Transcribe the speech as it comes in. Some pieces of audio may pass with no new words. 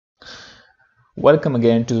Welcome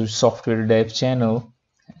again to Software Dev channel.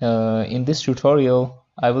 In this tutorial,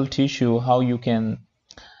 I will teach you how you can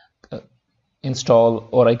install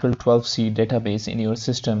Oracle 12c database in your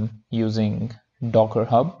system using Docker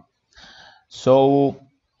Hub. So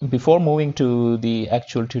before moving to the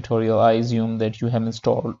actual tutorial, I assume that you have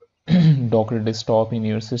installed Docker Desktop in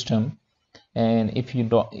your system. And if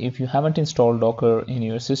you haven't installed Docker in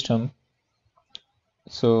your system,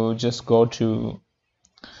 so just go to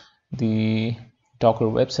the Docker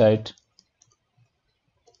website,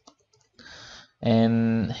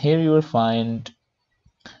 and here you will find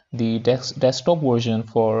the desktop version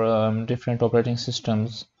for different operating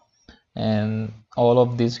systems, and all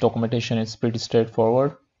of this documentation is pretty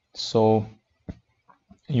straightforward, so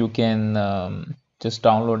you can just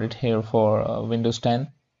download it here for Windows 10.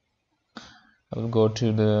 I will go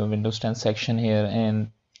to the Windows 10 section here,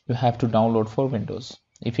 and you have to download for Windows.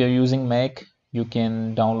 If you're using Mac, you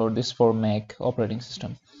can download this for Mac operating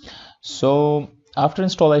system. So after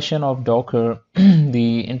installation of Docker,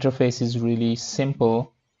 the interface is really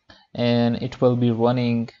simple, and it will be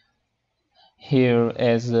running here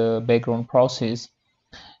as a background process,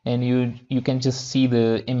 and you can just see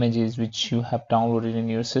the images which you have downloaded in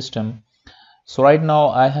your system. So right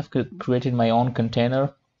now I have created my own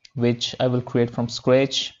container which I will create from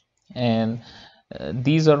scratch, and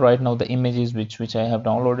these are right now the images which I have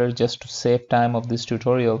downloaded. Just to save time of this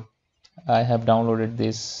tutorial, I have downloaded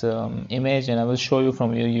this image, and I will show you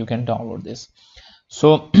from here you can download this.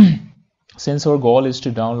 So since our goal is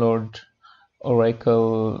to download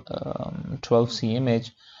Oracle 12c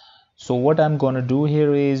image, so what I'm going to do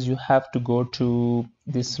here is you have to go to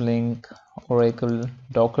this link, Oracle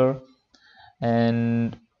Docker,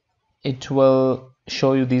 and it will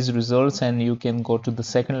show you these results, and you can go to the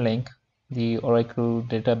second link, the Oracle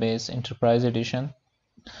Database Enterprise Edition.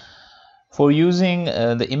 For using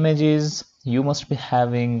the images, you must be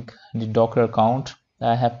having the Docker account.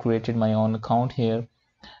 I have created my own account here,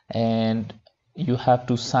 and you have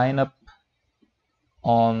to sign up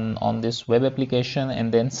on this web application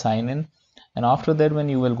and then sign in, and after that, when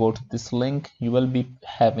you will go to this link, you will be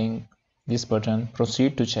having this button,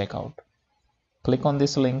 proceed to checkout. Click on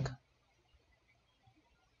this link,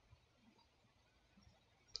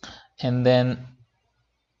 and then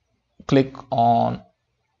click on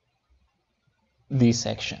these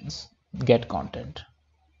sections, get content.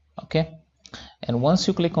 Okay, and once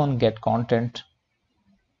you click on get content,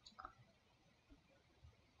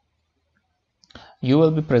 you will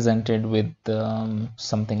be presented with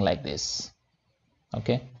something like this.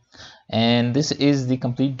 Okay, and this is the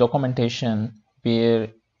complete documentation where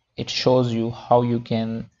it shows you how you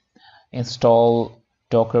can install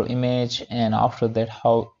Docker image, and after that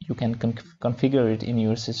how you can configure it in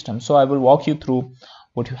your system. So I will walk you through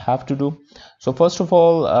what you have to do. So first of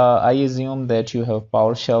all, I assume that you have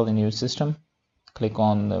PowerShell in your system. Click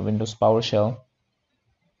on the Windows PowerShell,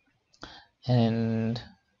 and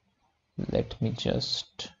let me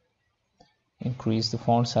just increase the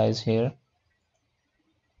font size here.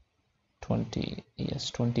 20,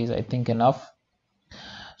 yes, 20 is I think enough.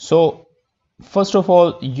 So first of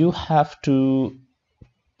all, you have to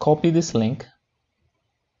copy this link,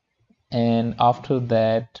 and after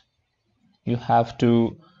that you have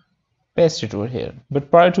to paste it over here. But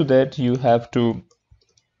prior to that, you have to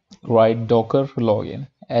write Docker login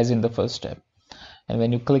as in the first step, and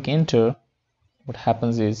when you click enter, what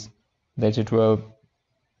happens is that it will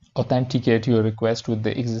authenticate your request with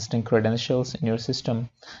the existing credentials in your system,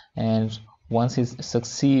 and once it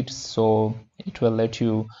succeeds, so it will let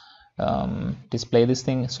you display this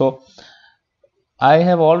thing. So I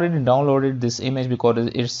have already downloaded this image because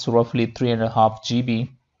it's roughly 3.5 GB,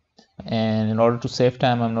 and in order to save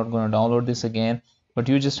time, I'm not going to download this again, but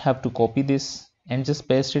you just have to copy this and just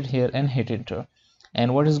paste it here and hit enter.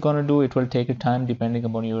 And what it's going to do, it will take a time depending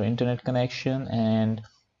upon your internet connection, and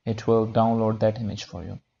it will download that image for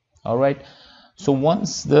you. All right, so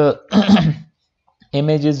once the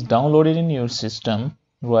image is downloaded in your system,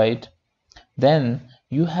 right, then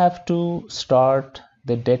you have to start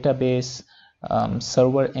the database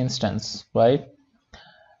server instance, right?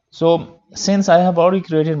 So since I have already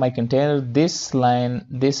created my container, this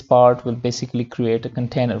part will basically create a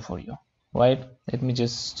container for you, right? Let me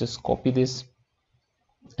just copy this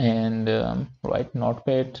and write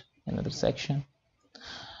notepad, another section.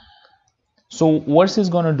 So what is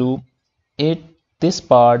going to do, this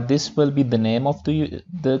will be the name of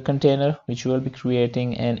the container which you will be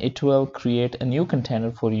creating, and it will create a new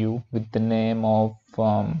container for you with the name of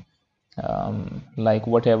like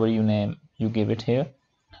whatever you give it here.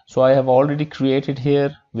 So I have already created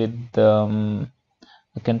here with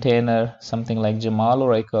a container, something like Jamal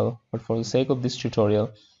Oracle, but for the sake of this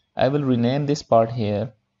tutorial, I will rename this part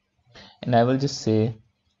here and I will just say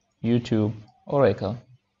YouTube Oracle,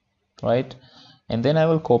 right? And then I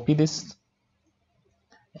will copy this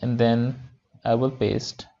and then I will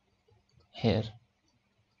paste here.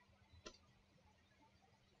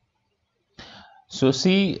 So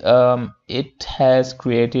see, it has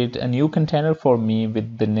created a new container for me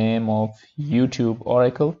with the name of YouTube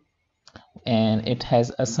Oracle, and it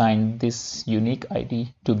has assigned this unique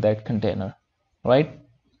ID to that container, right?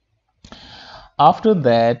 After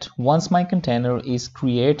that, once my container is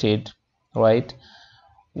created, right,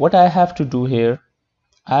 what I have to do here,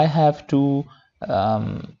 I have to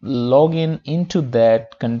log in into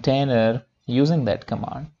that container using that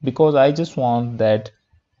command, because I just want that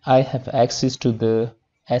I have access to the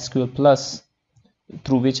sqlplus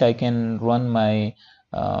through which I can run my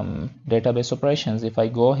database operations. If I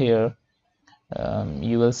go here,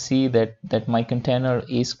 you will see that my container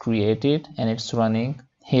is created and it's running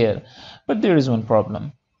here. But there is one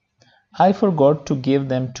problem. I forgot to give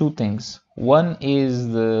them two things. One is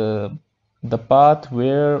the path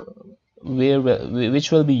which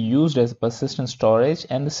will be used as persistent storage,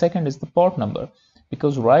 and the second is the port number.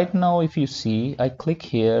 Because right now, if you see, I click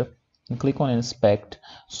here and click on inspect,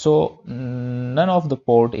 so none of the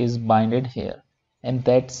port is binded here, and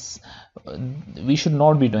that's we should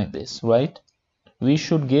not be doing this, right? We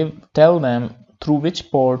should tell them through which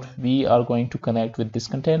port we are going to connect with this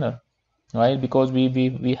container, right? Because we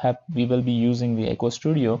will be using the Aqua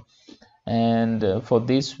Studio, and for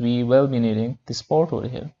this we will be needing this port over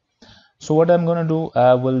here. So what I'm gonna do,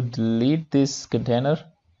 I will delete this container,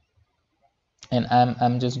 and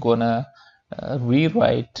I'm just gonna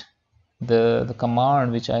rewrite the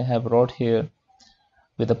command which I have wrote here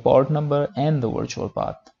with the port number and the virtual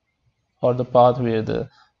path, or the path where the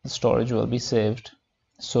storage will be saved,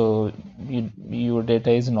 so your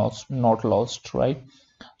data is not lost, right?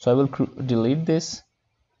 So I will delete this,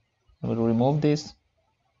 I will remove this.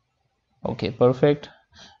 Okay, perfect.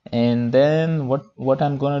 And then what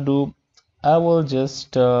I'm gonna do, I will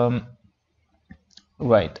just I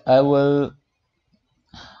will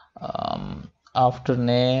after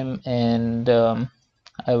name, and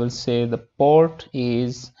I will say the port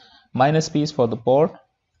is -p for the port,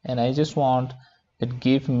 and I just want it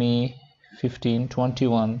give me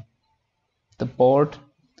 1521 the port,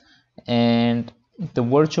 and the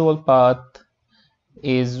virtual path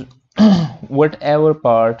is whatever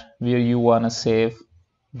part where you want to save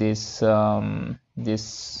this this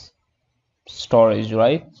storage,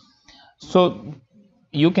 right? So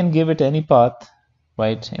you can give it any path,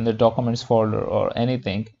 right, in the documents folder or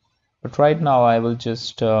anything, but right now I will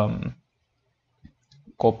just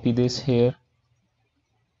copy this here,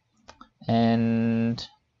 and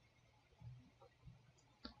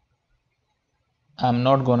I'm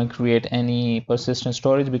not going to create any persistent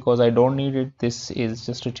storage because I don't need it. This is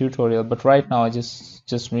just a tutorial, but right now I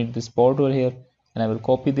just need this port over here, and I will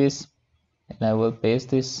copy this and I will paste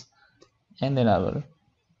this, and then I will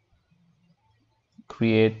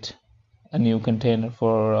create a new container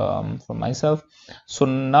for myself. So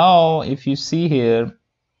now if you see here,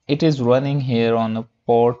 it is running here on a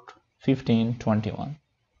port 1521,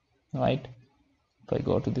 right? If I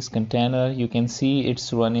go to this container, you can see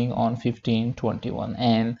it's running on 1521,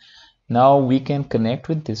 and now we can connect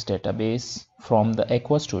with this database from the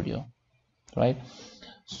Aqua Studio, right?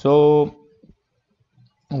 So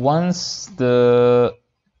once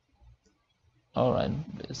all right,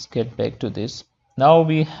 let's get back to this. Now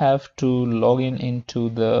we have to log in into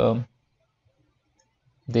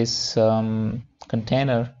this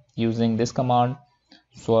container using this command.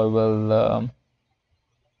 So I will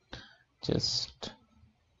just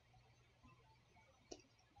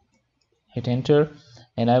hit enter,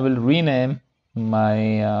 and I will rename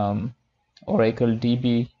my Oracle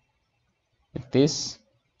DB with this,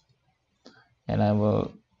 and I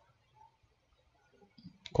will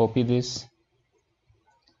copy this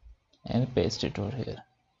and paste it over here,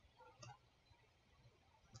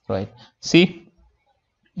 right? See,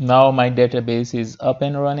 now my database is up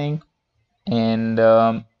and running, and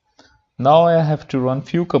now I have to run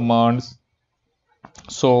few commands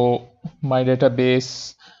so my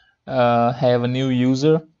database have a new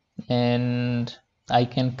user and I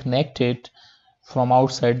can connect it from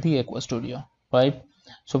outside the Aqua Studio, right?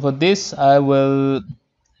 So for this I will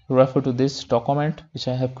refer to this document which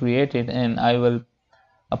I have created, and I will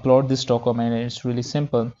upload this document, and it's really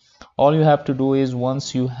simple. All you have to do is,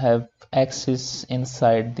 once you have access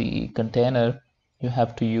inside the container, you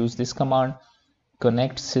have to use this command,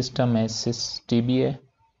 connect system as sysdba.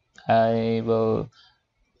 I will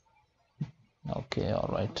Okay, all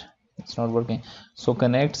right, it's not working. So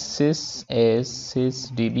connect sys as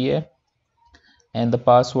sysdba, and the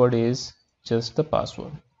password is just the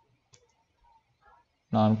password.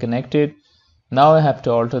 Now I'm connected. Now I have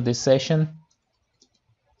to alter this session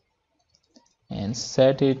and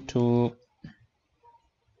set it to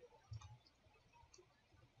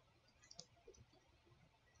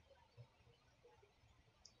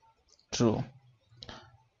true.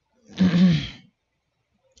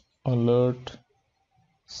 Alert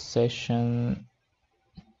session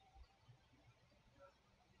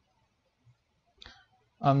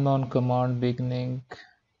unknown command beginning.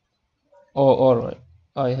 Oh, all right,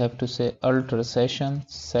 I have to say alter session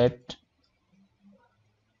set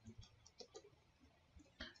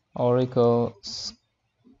oracle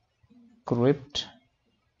script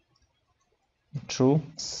true.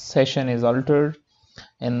 Session is altered,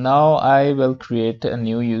 and now I will create a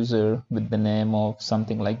new user with the name of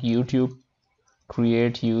something like YouTube.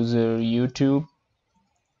 Create user YouTube,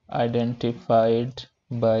 identified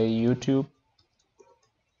by YouTube.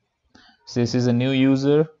 So this is a new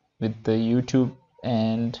user with the YouTube,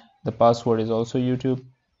 and the password is also YouTube,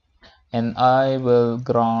 and I will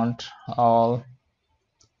grant all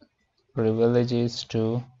privileges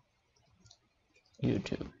to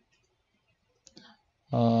YouTube.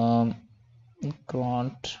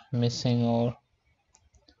 Grant missing, or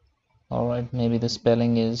all right, maybe the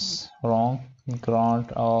spelling is wrong.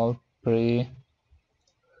 Grant all privileges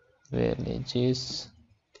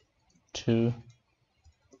to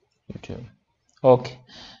YouTube. Okay,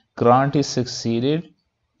 grant is succeeded.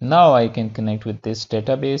 Now I can connect with this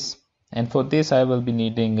database, and for this I will be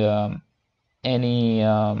needing any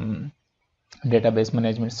database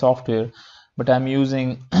management software, but I'm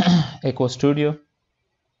using Aqua Studio.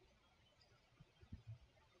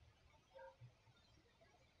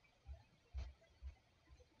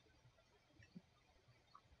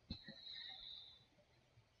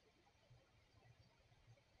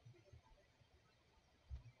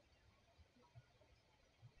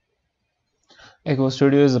 Aqua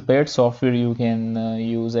Studio is a paid software. You can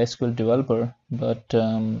use SQL Developer, but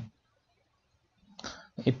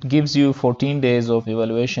it gives you 14 days of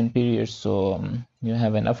evaluation period, so you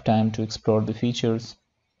have enough time to explore the features.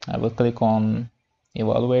 I will click on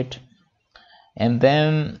evaluate, and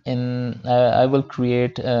then I will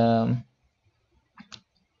create a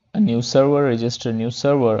new server, register new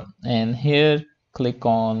server, and here click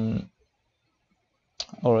on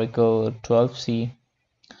Oracle 12c,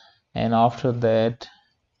 and after that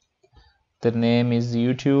the name is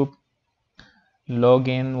YouTube,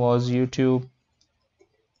 login was YouTube,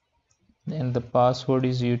 and the password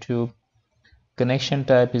is YouTube, connection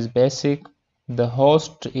type is basic, the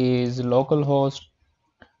host is localhost,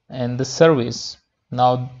 and the service.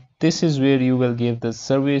 Now this is where you will give the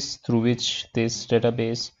service through which this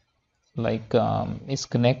database is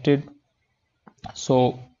connected.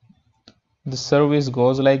 So the service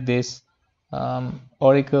goes like this: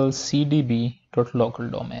 Oracle cdb.local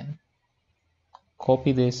domain.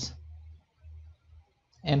 Copy this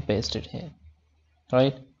and paste it here,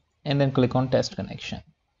 right? And then click on test connection,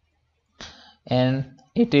 and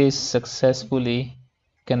it is successfully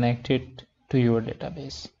connected to your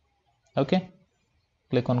database. Okay,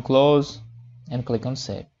 click on close and click on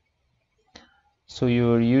save. So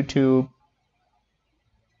your YouTube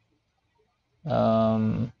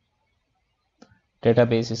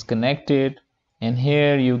database is connected, and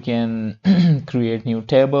here you can create new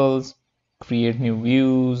tables, create new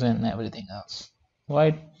views, and everything else,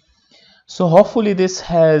 right? So hopefully this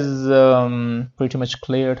has pretty much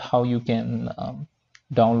cleared how you can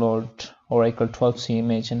download Oracle 12c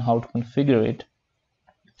image and how to configure it.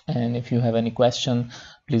 And if you have any question,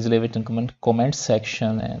 please leave it in comment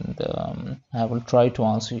section, and I will try to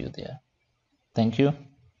answer you there. Thank you.